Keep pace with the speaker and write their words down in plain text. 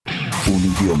Un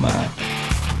idioma,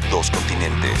 dos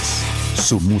continentes,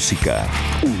 su música,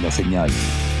 una señal.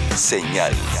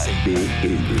 Señal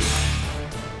VL.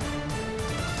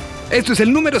 Esto es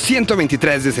el número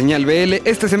 123 de Señal VL.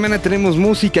 Esta semana tenemos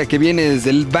música que viene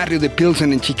desde el barrio de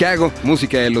Pilsen en Chicago,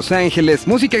 música de Los Ángeles,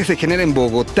 música que se genera en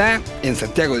Bogotá, en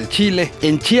Santiago de Chile,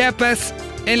 en Chiapas,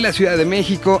 en la Ciudad de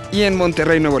México y en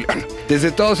Monterrey, Nuevo León.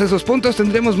 Desde todos esos puntos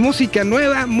tendremos música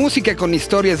nueva, música con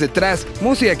historias detrás,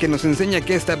 música que nos enseña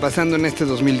qué está pasando en este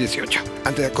 2018.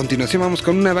 A continuación vamos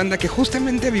con una banda que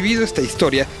justamente ha vivido esta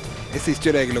historia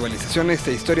de globalización, esta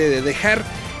historia de dejar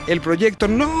el proyecto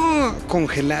no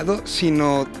congelado,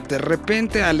 sino de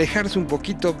repente alejarse un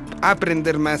poquito,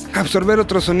 aprender más, absorber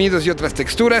otros sonidos y otras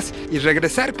texturas y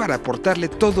regresar para aportarle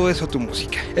todo eso a tu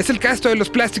música. Es el caso de los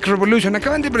Plastic Revolution.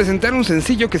 Acaban de presentar un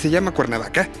sencillo que se llama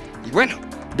Cuernavaca y bueno,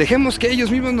 dejemos que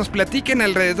ellos mismos nos platiquen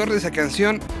alrededor de esa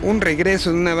canción, un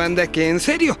regreso de una banda que en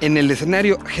serio, en el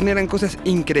escenario generan cosas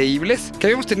increíbles, que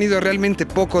habíamos tenido realmente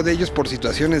poco de ellos por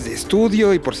situaciones de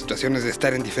estudio y por situaciones de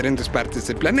estar en diferentes partes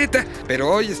del planeta, pero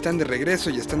hoy están de regreso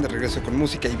y están de regreso con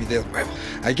música y videos nuevos.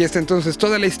 Aquí está entonces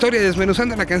toda la historia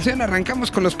desmenuzando la canción. Arrancamos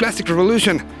con los Plastic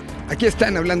Revolution. Aquí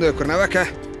están hablando de Cuernavaca.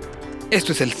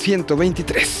 Esto es el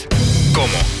 123. ¿Cómo?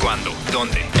 ¿Cuándo?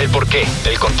 ¿Dónde? ¿El por qué?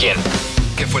 ¿El con quién?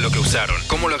 ¿Qué fue lo que usaron?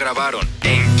 ¿Cómo lo grabaron?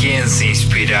 ¿En quién se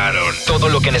inspiraron? Todo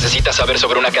lo que necesitas saber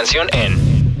sobre una canción en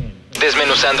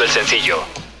Desmenuzando el Sencillo.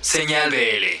 Señal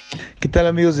VL. ¿Qué tal,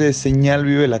 amigos de Señal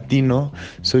Vive Latino?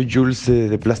 Soy Jules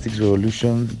de Plastic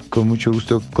Revolution, con mucho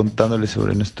gusto contándoles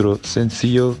sobre nuestro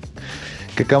sencillo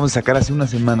que acabamos de sacar hace una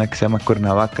semana, que se llama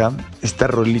Cuernavaca. Esta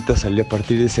rolita salió a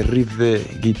partir de ese riff de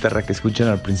guitarra que escuchan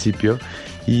al principio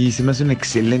y se me hace un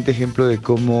excelente ejemplo de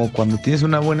cómo cuando tienes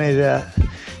una buena idea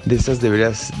de esas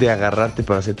deberías de agarrarte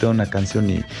para hacer toda una canción,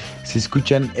 y si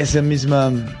escuchan esa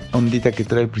misma ondita que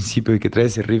trae al principio y que trae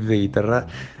ese riff de guitarra,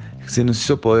 se nos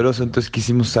hizo poderoso, entonces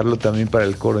quisimos usarlo también para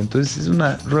el coro. Entonces es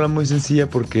una rola muy sencilla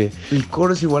porque el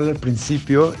coro es igual al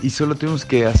principio y solo tuvimos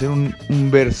que hacer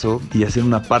un verso y hacer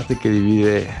una parte que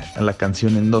divide a la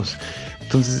canción en dos.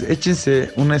 Entonces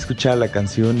échense una escuchada a la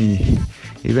canción y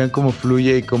vean cómo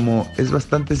fluye y cómo es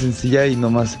bastante sencilla, y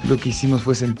nomás lo que hicimos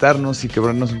fue sentarnos y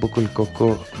quebrarnos un poco el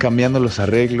coco, cambiando los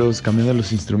arreglos, cambiando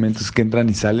los instrumentos que entran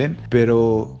y salen,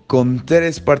 pero con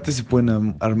 3 partes se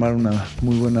pueden armar una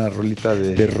muy buena rolita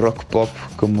de rock pop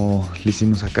como le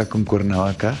hicimos acá con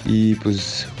Cuernavaca. Y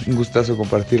pues un gustazo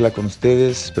compartirla con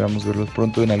ustedes, esperamos verlos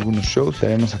pronto en algunos shows.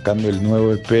 Estaremos sacando el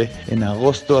nuevo EP en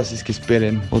agosto, así es que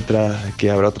esperen que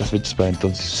habrá otras fechas para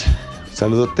entonces.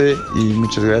 Saludote y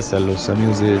muchas gracias a los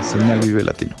amigos de Señal Vive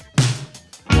Latino.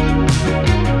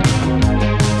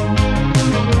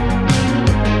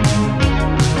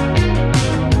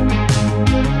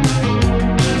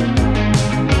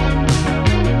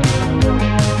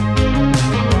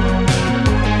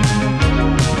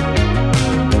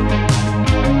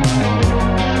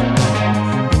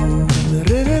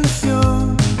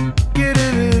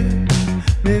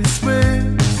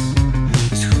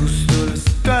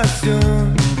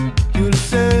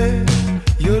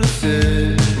 Yo lo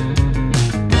sé.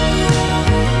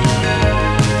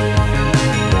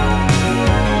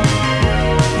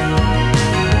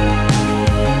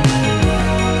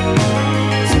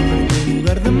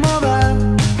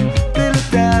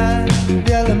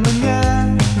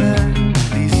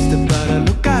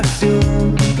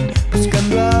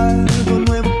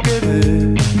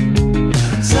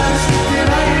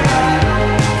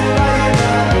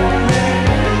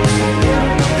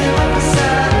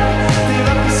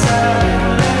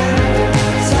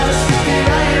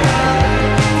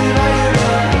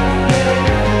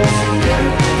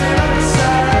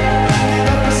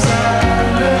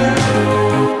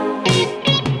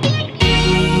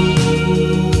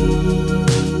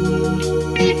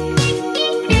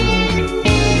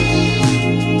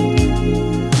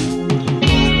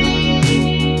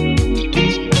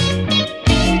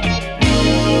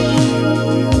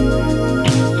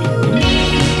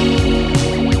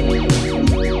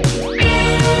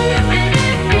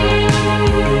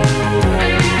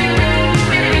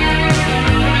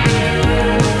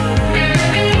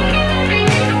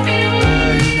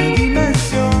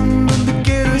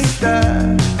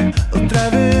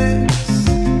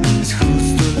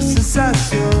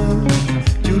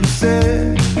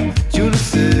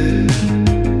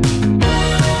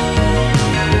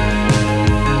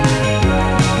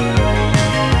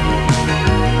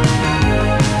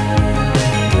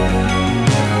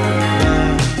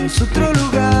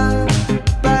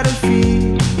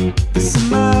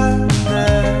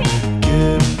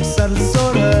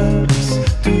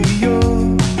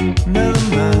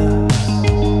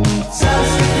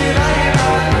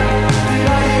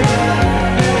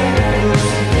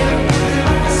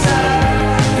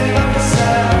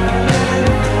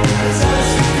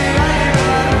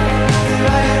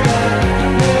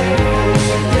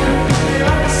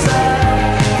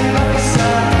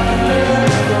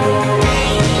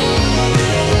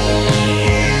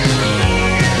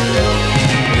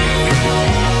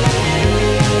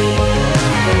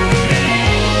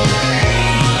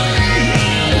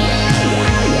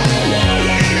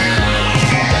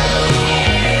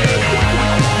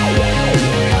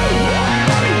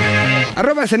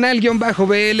 Sen al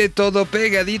VL, todo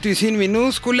pegadito y sin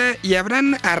minúscula, y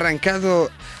habrán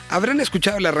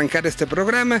escuchado al arrancar este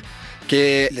programa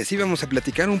que les íbamos a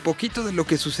platicar un poquito de lo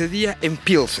que sucedía en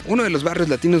Pilsen, uno de los barrios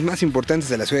latinos más importantes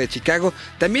de la ciudad de Chicago.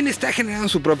 También está generando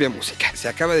su propia música. Se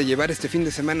acaba de llevar este fin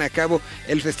de semana a cabo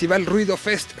el festival Ruido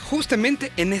Fest,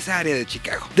 justamente en esa área de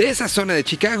Chicago. De esa zona de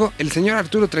Chicago, el señor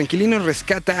Arturo Tranquilino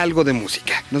rescata algo de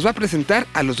música. Nos va a presentar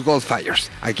a los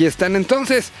Goldfires. Aquí están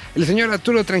entonces el señor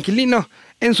Arturo Tranquilino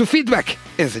en su feedback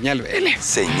en Señal VL.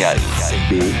 Señal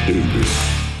VL.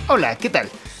 Hola, ¿qué tal?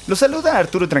 Los saluda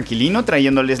Arturo Tranquilino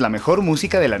trayéndoles la mejor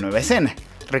música de la nueva escena.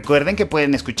 Recuerden que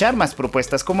pueden escuchar más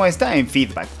propuestas como esta en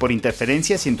Feedback por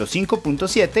interferencia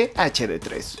 105.7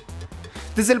 HD3.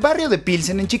 Desde el barrio de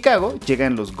Pilsen en Chicago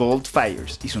llegan los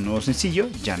Goldfires y su nuevo sencillo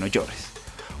Ya no llores.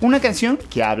 Una canción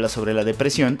que habla sobre la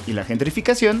depresión y la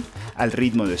gentrificación al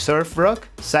ritmo de surf rock,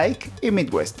 psych y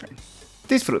midwestern.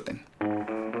 Disfruten.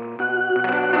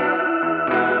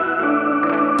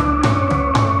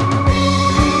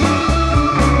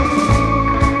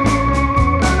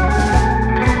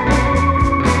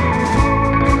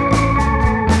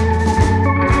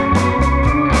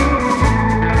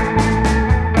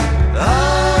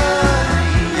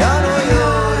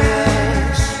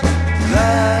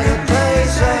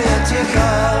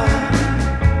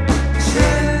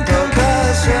 Siento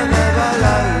que se me va el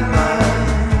alma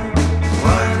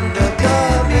cuando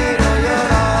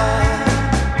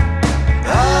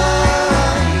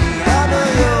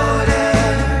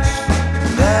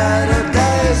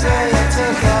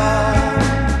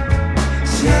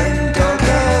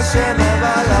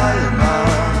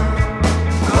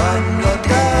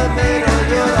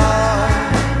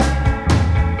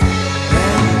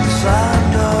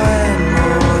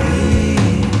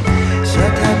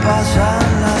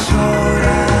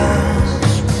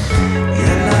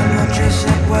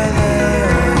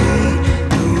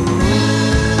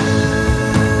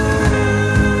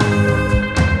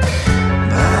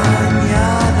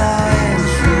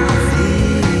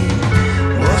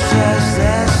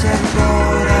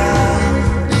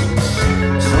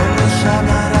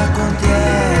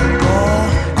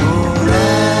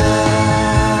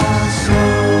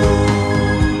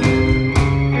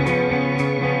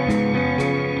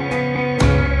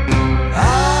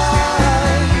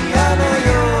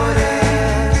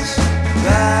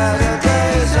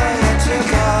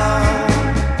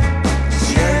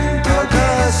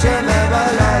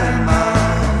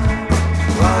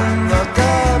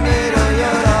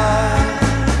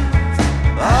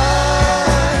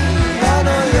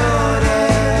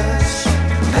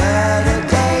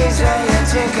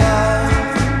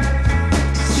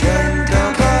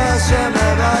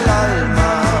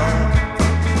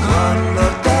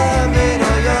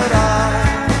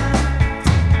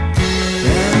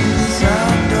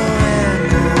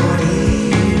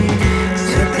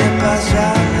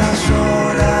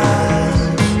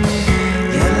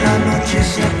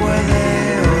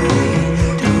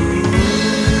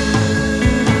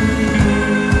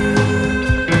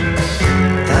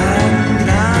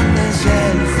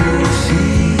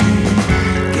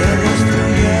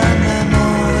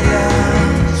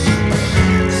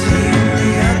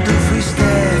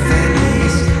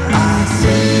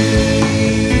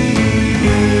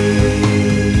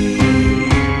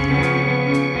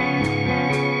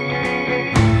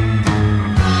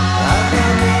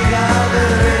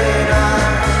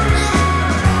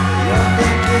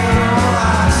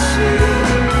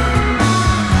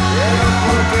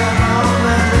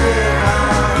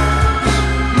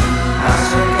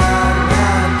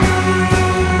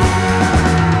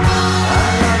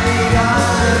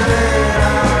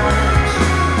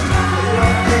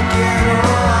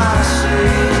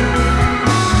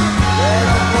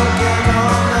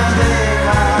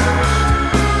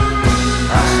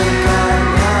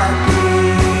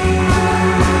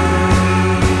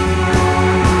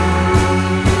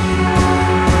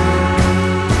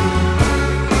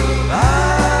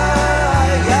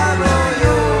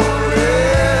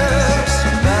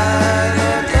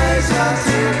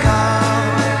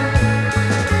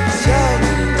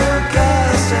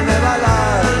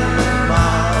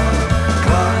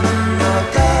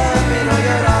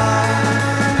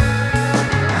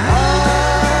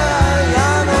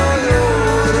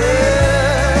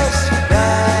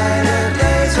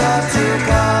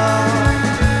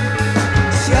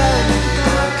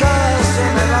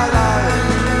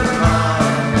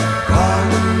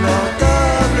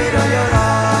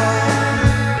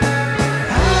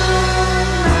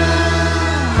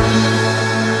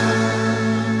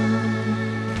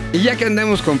que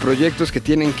andamos con proyectos que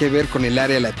tienen que ver con el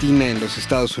área latina en los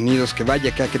Estados Unidos, que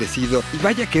vaya que ha crecido y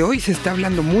vaya que hoy se está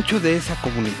hablando mucho de esa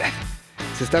comunidad.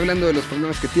 Se está hablando de los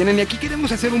problemas que tienen y aquí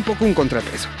queremos hacer un poco un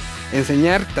contrapeso.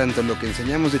 Enseñar tanto lo que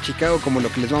enseñamos de Chicago como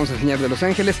lo que les vamos a enseñar de Los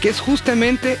Ángeles, que es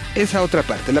justamente esa otra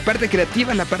parte, la parte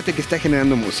creativa, la parte que está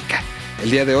generando música.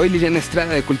 El día de hoy, Liliana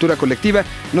Estrada de Cultura Colectiva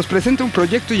nos presenta un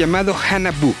proyecto llamado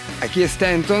Hannah Boo. Aquí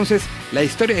está entonces la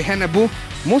historia de Hannah Boo,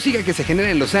 música que se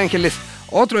genera en Los Ángeles,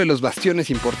 otro de los bastiones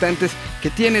importantes que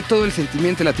tiene todo el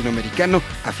sentimiento latinoamericano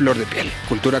a flor de piel.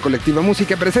 Cultura Colectiva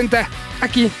Música presenta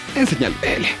aquí en Señal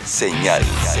VL. Señal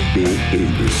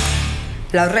VL.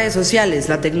 Las redes sociales,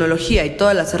 la tecnología y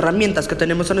todas las herramientas que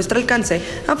tenemos a nuestro alcance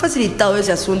han facilitado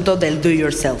ese asunto del do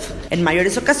yourself. En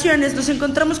mayores ocasiones nos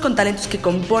encontramos con talentos que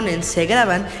componen, se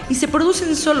graban y se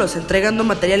producen solos, entregando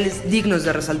materiales dignos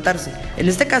de resaltarse. En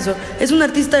este caso, es un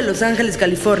artista de Los Ángeles,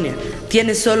 California.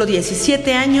 Tiene solo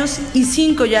 17 años y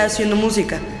 5 ya haciendo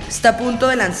música. Está a punto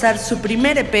de lanzar su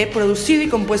primer EP producido y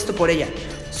compuesto por ella.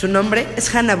 Su nombre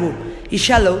es Hannah Boo y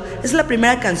Shallow es la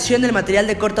primera canción del material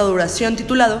de corta duración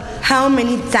titulado How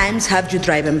Many Times Have You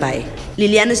Driven By.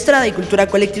 Liliana Estrada y Cultura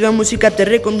Colectiva Música te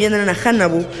recomiendan a Hannah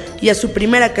Boo y a su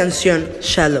primera canción,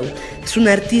 Shallow. Es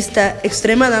una artista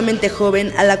extremadamente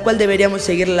joven a la cual deberíamos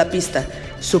seguirle la pista.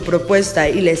 Su propuesta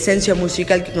y la esencia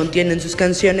musical que contienen sus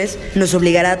canciones nos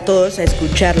obligará a todos a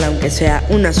escucharla, aunque sea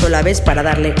una sola vez, para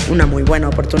darle una muy buena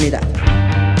oportunidad.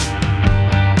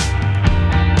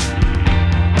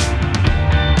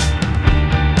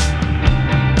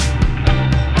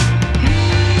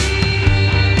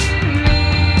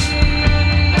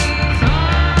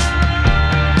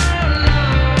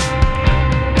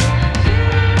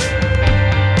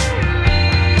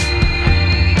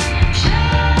 Bye.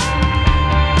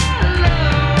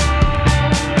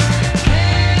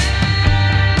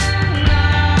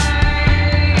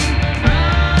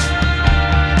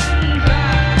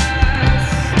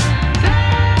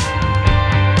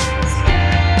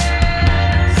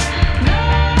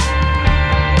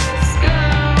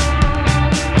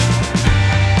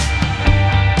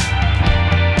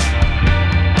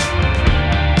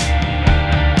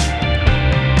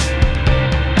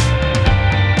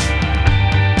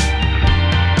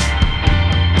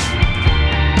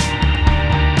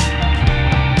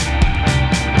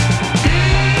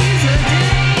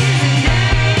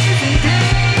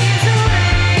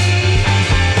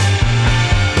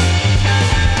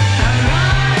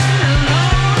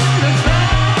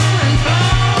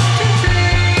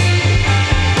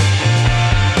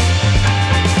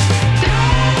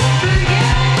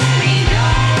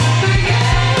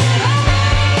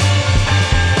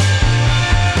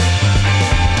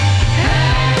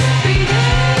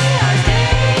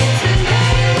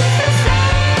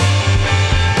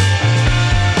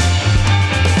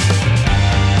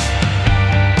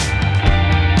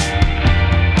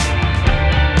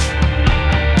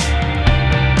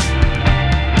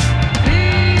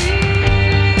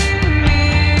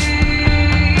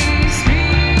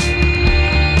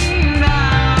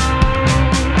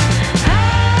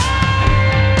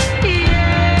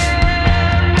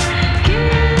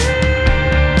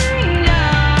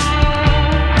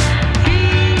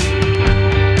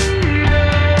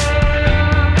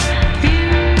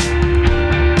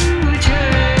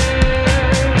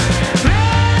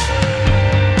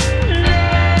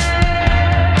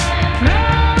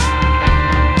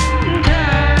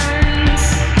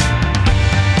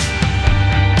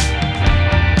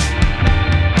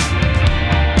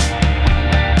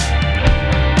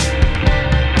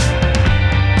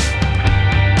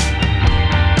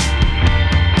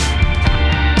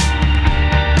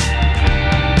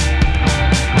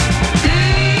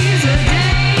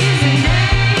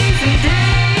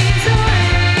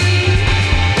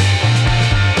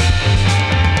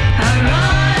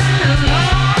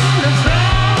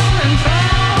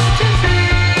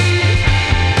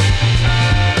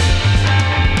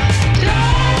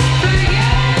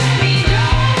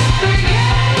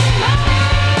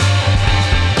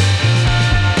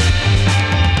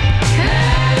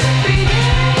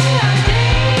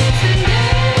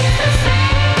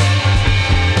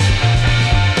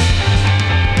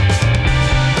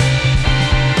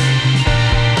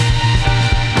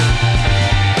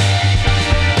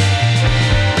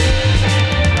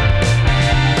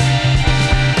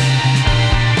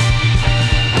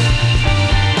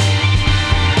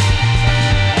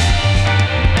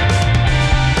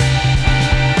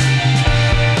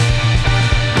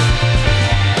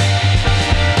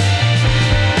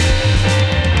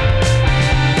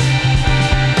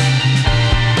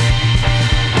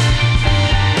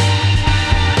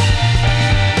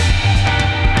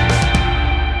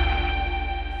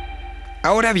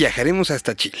 Ahora viajaremos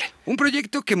hasta Chile, un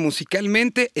proyecto que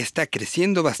musicalmente está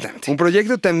creciendo bastante. Un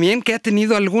proyecto también que ha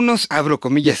tenido algunos, abro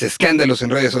comillas, escándalos en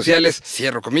redes sociales,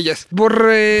 cierro comillas, por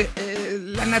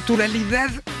la naturalidad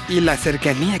y la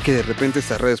cercanía que de repente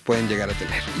estas redes pueden llegar a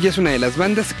tener. Y es una de las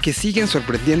bandas que siguen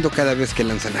sorprendiendo cada vez que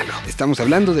lanzan algo. Estamos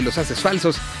hablando de los Haces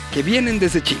Falsos, que vienen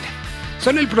desde Chile.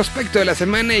 Son el prospecto de la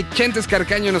semana y Chentes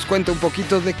Carcaño nos cuenta un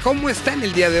poquito de cómo están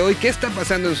el día de hoy, qué está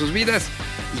pasando en sus vidas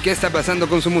y qué está pasando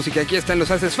con su música. Aquí están los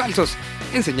Haces Falsos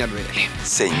en Señal VL.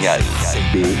 Señal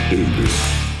VL.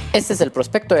 Este es el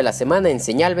prospecto de la semana en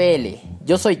Señal VL.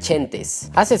 Yo soy Chentes.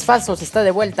 Haces Falsos está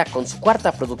de vuelta con su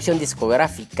cuarta producción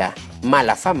discográfica,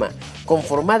 Mala Fama,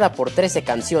 conformada por 13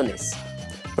 canciones.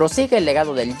 Prosigue el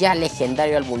legado del ya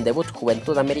legendario álbum debut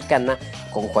Juventud Americana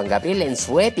con Juan Gabriel en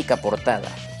su épica portada.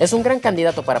 Es un gran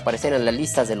candidato para aparecer en las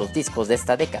listas de los discos de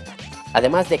esta década.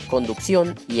 Además de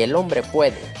Conducción y El Hombre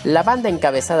Puede, la banda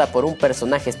encabezada por un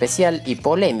personaje especial y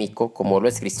polémico, como lo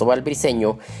es Cristóbal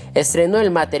Briseño, estrenó el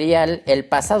material el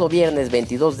pasado viernes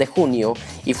 22 de junio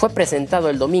y fue presentado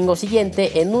el domingo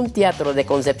siguiente en un teatro de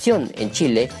Concepción, en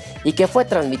Chile, y que fue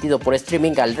transmitido por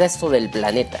streaming al resto del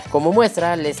planeta. Como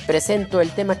muestra, les presento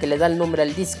el tema que le da el nombre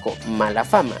al disco, Mala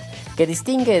Fama, que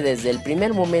distingue desde el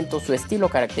primer momento su estilo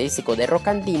característico de rock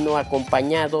andino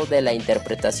acompañado de la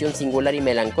interpretación singular y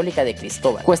melancólica de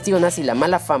Cristóbal. Cuestiona si la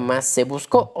mala fama se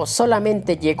buscó o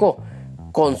solamente llegó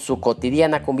con su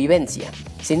cotidiana convivencia.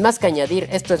 Sin más que añadir,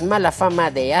 esto es Mala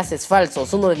Fama de Haces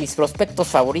Falsos, uno de mis prospectos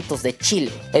favoritos de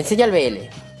Chile. En Señal VL.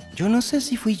 Yo no sé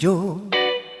si fui yo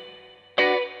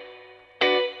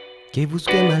que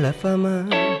busqué mala fama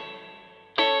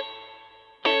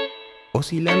o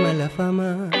si la mala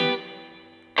fama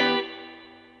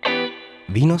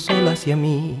vino solo hacia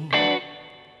mí.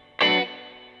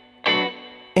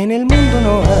 En el mundo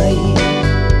no hay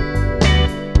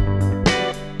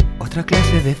otra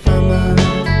clase de fama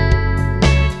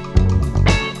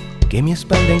que mi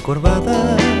espalda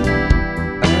encorvada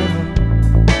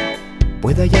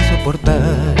pueda ya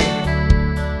soportar.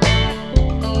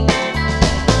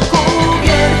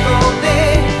 Cubierto de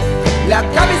la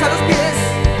cabeza a los pies,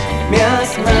 me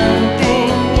has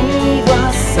mantenido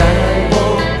a salvo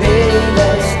de la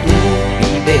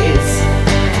estupidez,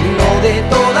 no de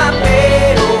toda,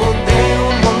 pero de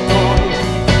un montón.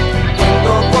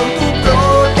 Cuento con tu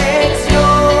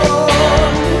protección,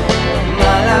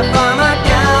 mala fama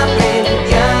que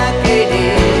aprendí a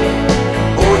querer.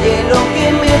 Oye lo que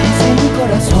me dice mi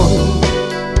corazón,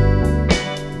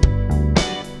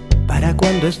 para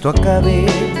cuando esto acabe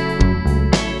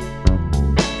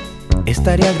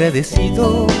estaré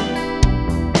agradecido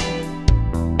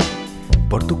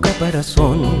por tu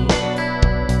caparazón,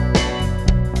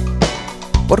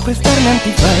 por prestarme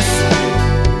antifaz,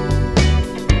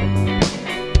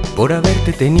 por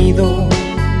haberte tenido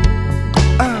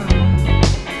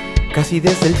casi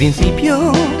desde el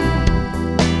principio,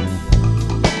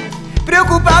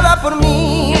 preocupada por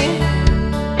mí,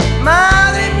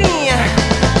 madre mía,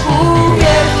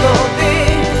 cubierto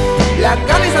de la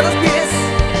cabeza a los pies.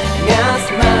 Me has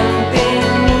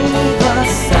mantenido a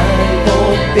salvo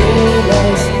de la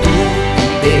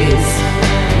estupidez,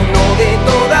 no de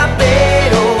toda,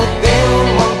 pero de un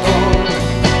montón.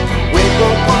 Cuento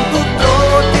con tu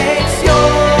protección,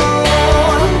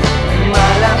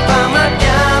 mala fama que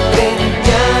aprendí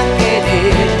a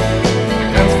querer.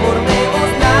 Transformemos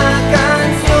la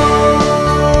canción.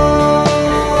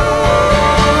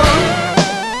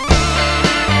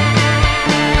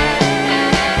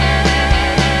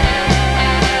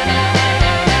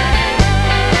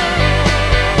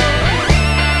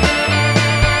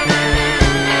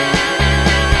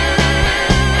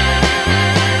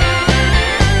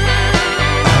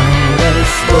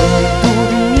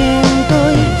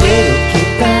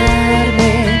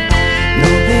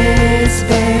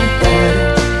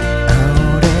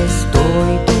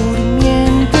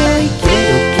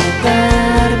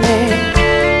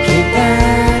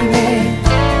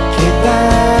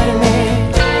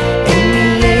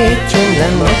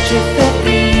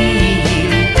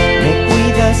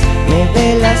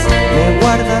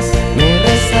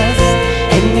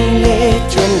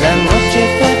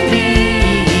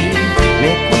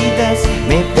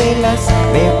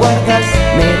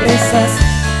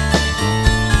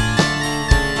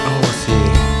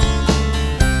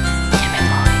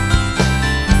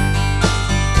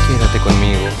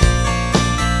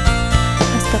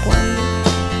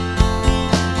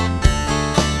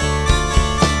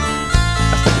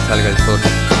 salga el sol.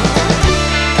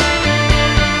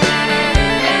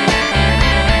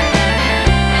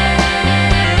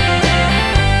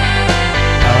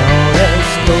 Ahora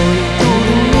estoy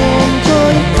durmiendo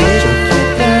y quiero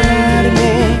quedarme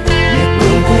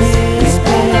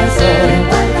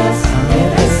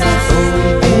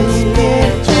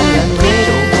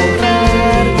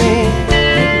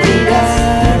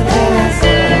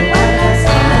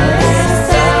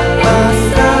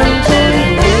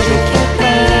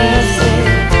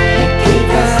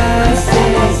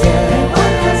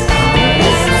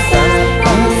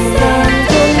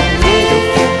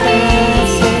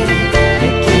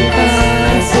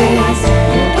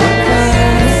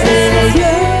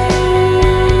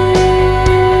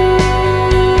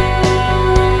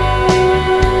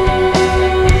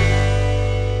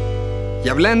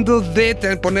Hablando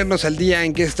de ponernos al día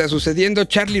en qué está sucediendo,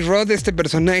 Charlie Rod, este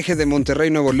personaje de Monterrey,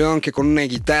 Nuevo León, que con una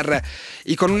guitarra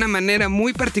y con una manera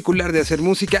muy particular de hacer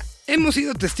música, hemos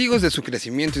sido testigos de su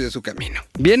crecimiento y de su camino.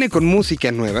 Viene con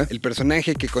música nueva, el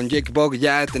personaje que con Jake Bugg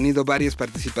ya ha tenido varias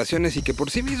participaciones y que por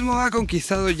sí mismo ha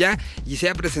conquistado ya y se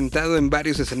ha presentado en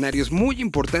varios escenarios muy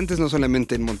importantes, no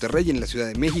solamente en Monterrey, en la Ciudad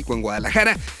de México, en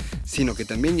Guadalajara, sino que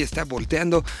también ya está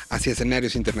volteando hacia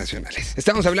escenarios internacionales.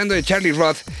 Estamos hablando de Charlie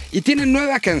Rod y tiene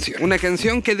nueva canción, una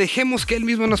canción que dejemos que él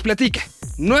mismo nos platique.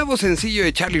 Nuevo sencillo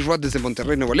de Charlie Rod desde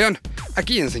Monterrey, Nuevo León,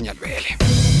 aquí en Sen al VL.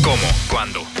 ¿Cómo?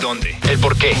 ¿Cuándo? ¿Dónde? ¿El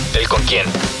por qué? ¿El con quién?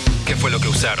 ¿Qué fue lo que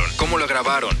usaron? ¿Cómo lo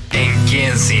grabaron? ¿En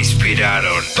quién se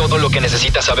inspiraron? Todo lo que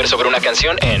necesitas saber sobre una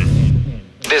canción en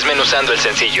Desmenuzando el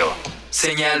sencillo.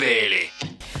 Señal VL.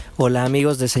 Hola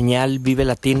amigos de Señal Vive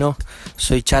Latino,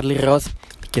 soy Charlie Rod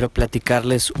y quiero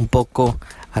platicarles un poco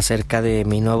acerca de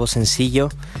mi nuevo sencillo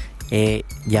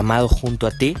llamado Junto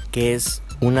a Ti, que es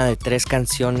una de 3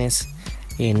 canciones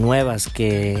nuevas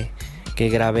que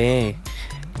grabé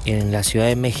en la Ciudad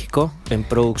de México, en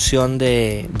producción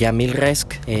de Yamil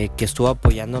Resk, que estuvo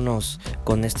apoyándonos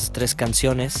con estas 3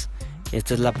 canciones.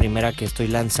 Esta es la primera que estoy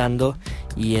lanzando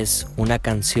y es una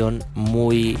canción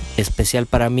muy especial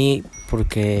para mí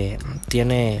porque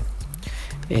tiene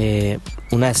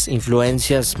unas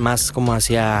influencias más como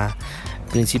hacia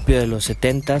principio de los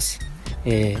 70s,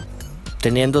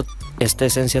 teniendo esta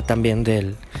esencia también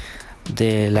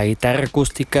de la guitarra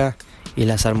acústica y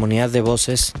las armonías de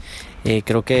voces.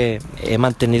 Creo que he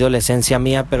mantenido la esencia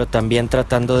mía, pero también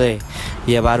tratando de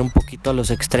llevar un poquito a los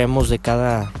extremos de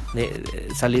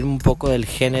salir un poco del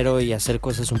género y hacer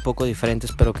cosas un poco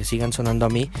diferentes, pero que sigan sonando a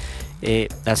mí,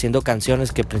 haciendo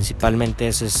canciones, que principalmente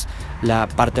esa es la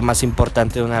parte más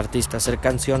importante de un artista, hacer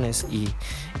canciones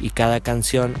y cada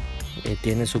canción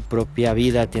tiene su propia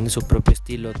vida, tiene su propio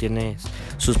estilo, tiene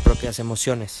sus propias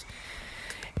emociones.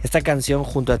 Esta canción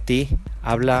Junto a Ti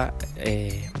habla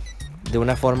de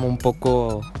una forma un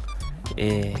poco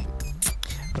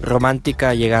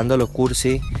romántica, llegando a lo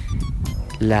cursi,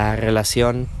 la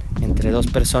relación entre 2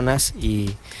 personas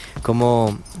y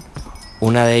cómo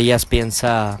una de ellas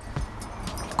piensa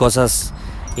cosas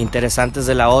interesantes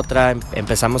de la otra.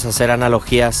 Empezamos a hacer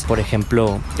analogías, por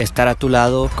ejemplo, estar a tu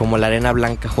lado como la arena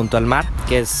blanca junto al mar,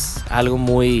 que es algo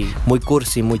muy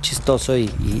cursi, muy chistoso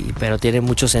pero tiene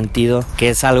mucho sentido, que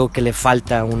es algo que le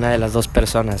falta a una de las 2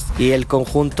 personas. Y el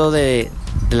conjunto de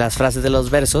las frases de los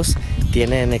versos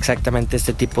tienen exactamente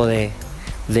este tipo de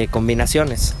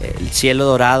combinaciones. El cielo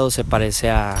dorado se parece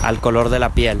al color de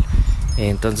la piel,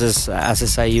 entonces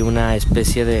haces ahí una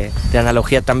especie de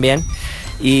analogía también.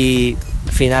 Y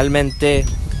finalmente,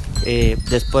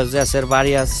 después de hacer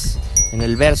varias en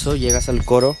el verso, llegas al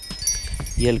coro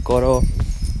y el coro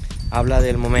habla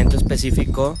del momento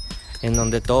específico en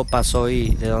donde todo pasó y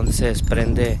de donde se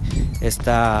desprende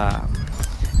estas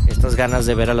ganas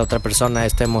de ver a la otra persona,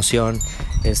 esta emoción,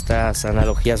 estas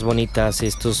analogías bonitas y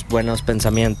estos buenos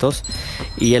pensamientos.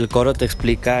 Y el coro te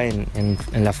explica en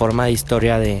la forma de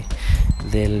historia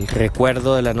del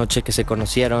recuerdo de la noche que se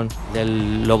conocieron, de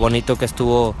lo bonito que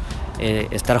estuvo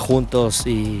estar juntos,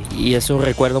 y es un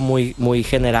recuerdo muy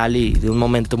general y de un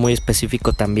momento muy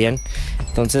específico también.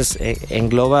 Entonces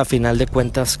engloba a final de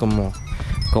cuentas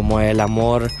como el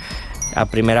amor a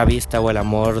primera vista o el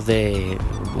amor de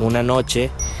una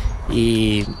noche,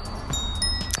 y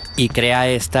crea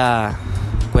esta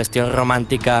cuestión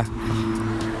romántica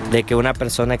de que una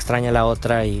persona extraña a la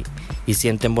otra y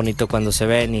sienten bonito cuando se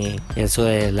ven, y eso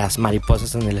de las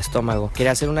mariposas en el estómago.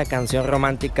 Quería hacer una canción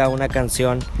romántica, una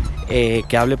canción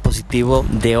que hable positivo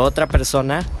de otra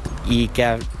persona y que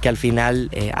al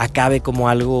final acabe como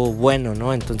algo bueno,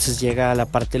 ¿no? Entonces llega a la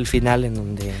parte del final en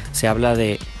donde se habla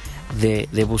de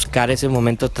buscar ese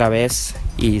momento otra vez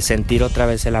y sentir otra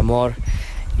vez el amor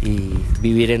y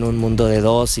vivir en un mundo de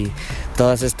 2 y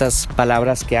todas estas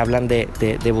palabras que hablan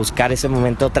de buscar ese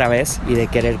momento otra vez y de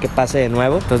querer que pase de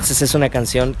nuevo. Entonces es una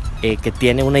canción que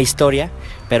tiene una historia,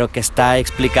 pero que está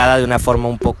explicada de una forma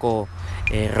un poco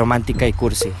romántica y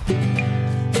cursi.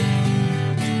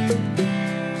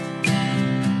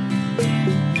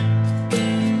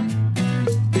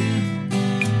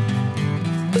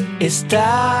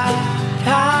 Estar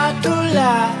a tu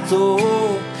lado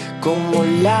como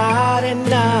la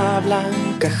arena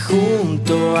blanca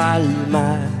junto al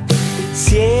mar,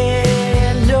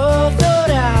 cielo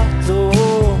dorado,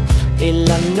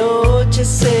 el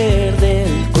anochecer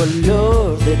del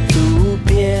color de tu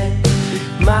piel,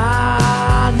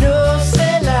 manos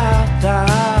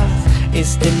heladas,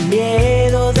 este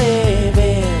miedo de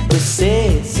verte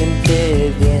se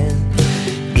siente bien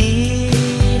y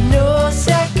no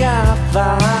se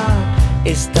acaba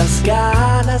estas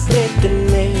ganas ganas de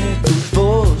tener tu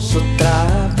voz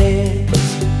otra vez.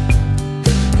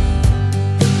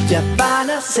 Ya van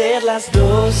a ser las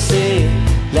 12,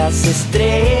 las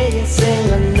estrellas en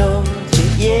la noche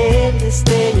y el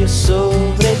destello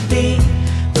sobre ti.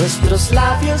 Nuestros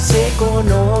labios se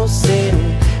conocen,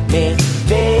 me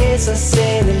besas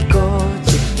en el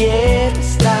coche, quiero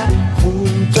estar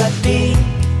junto a ti.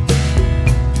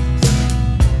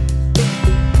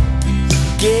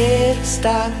 Quiero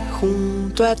estar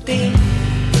junto a ti.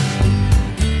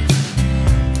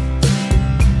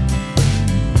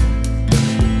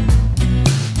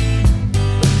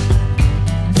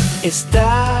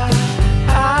 Estar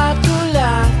a tu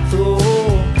lado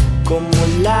como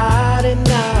la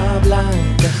arena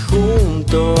blanca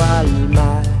junto al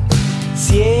mar.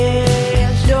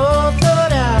 Cielo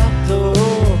dorado,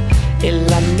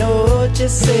 el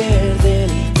anochecer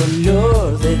del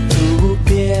color de tu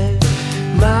piel.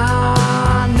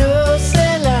 Manos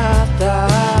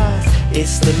heladas,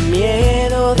 este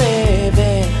miedo de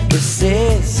ver que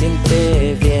se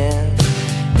siente bien.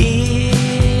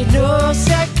 Y no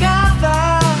se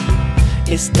acaba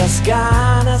estas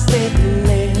ganas de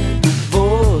tener tu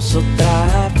voz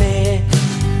otra vez.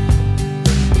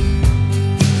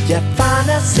 Ya van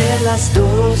a ser las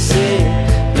 12,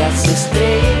 las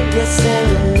estrellas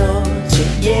en la noche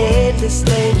y el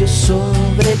destello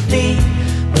sobre ti.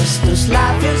 Nuestros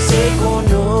labios se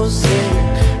conocen,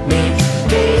 me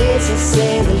besas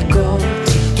en el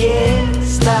coche, quiero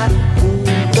estar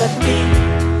junto a ti.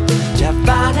 Ya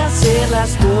van a ser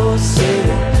las 12,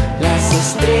 las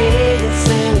estrellas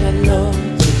en la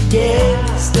noche y el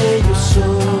destello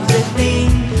sobre ti.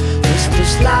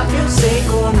 Nuestros labios se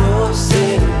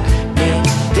conocen, me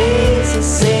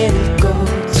besas en el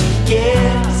coche,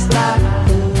 quiero estar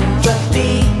junto a ti.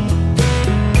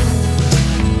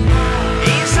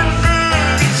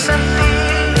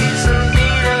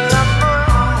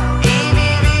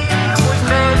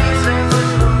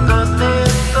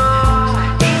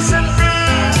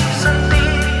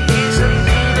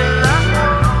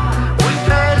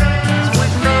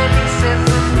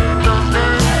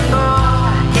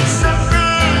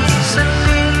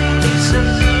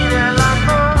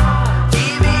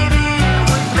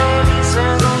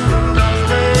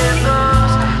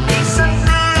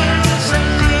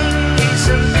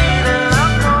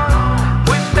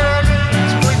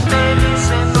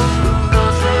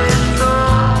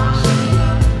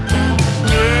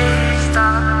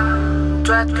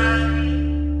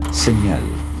 Señal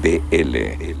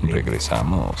VL.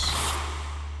 Regresamos.